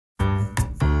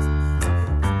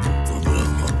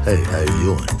Hey, how you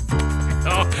doing?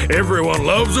 Oh, everyone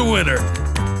loves a winner.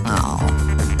 Oh.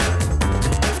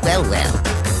 Well, well.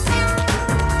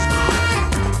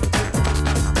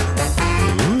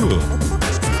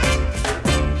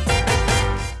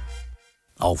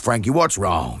 Oh, Frankie, what's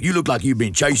wrong? You look like you've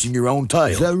been chasing your own tail.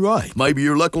 Is that right? Maybe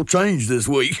your luck will change this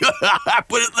week.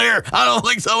 Put it there. I don't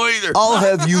think so either. I'll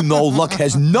have you know luck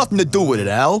has nothing to do with it,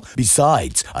 Al.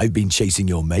 Besides, I've been chasing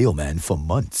your mailman for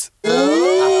months.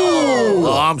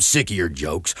 Oh, I'm sick of your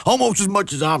jokes. Almost as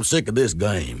much as I'm sick of this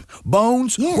game.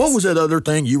 Bones, Yes. What was that other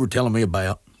thing you were telling me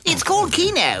about? It's called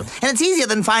Keno, and it's easier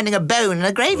than finding a bone in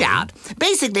a graveyard.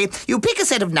 Basically, you pick a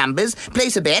set of numbers,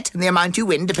 place a bet, and the amount you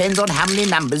win depends on how many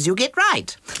numbers you get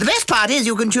right. The best part is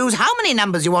you can choose how many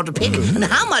numbers you want to pick and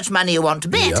how much money you want to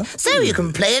bet, so you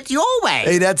can play it your way.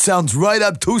 Hey, that sounds right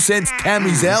up 2 cents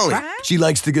Tammy's alley. She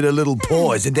likes to get a little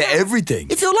paws into everything.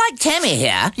 If you're like Tammy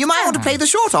here, you might want to play the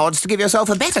short odds to give yourself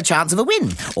a better chance of a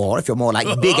win. Or if you're more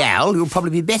like Big Al, you'll probably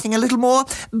be betting a little more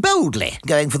boldly,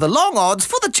 going for the long odds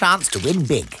for the chance to win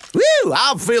big. Woo,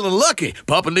 I'm feeling lucky.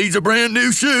 Papa needs a brand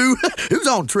new shoe. Who's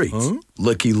on treats?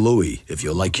 Licky Louie, if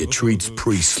you like your treats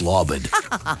pre-slobbered.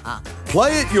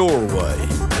 Play it your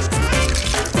way.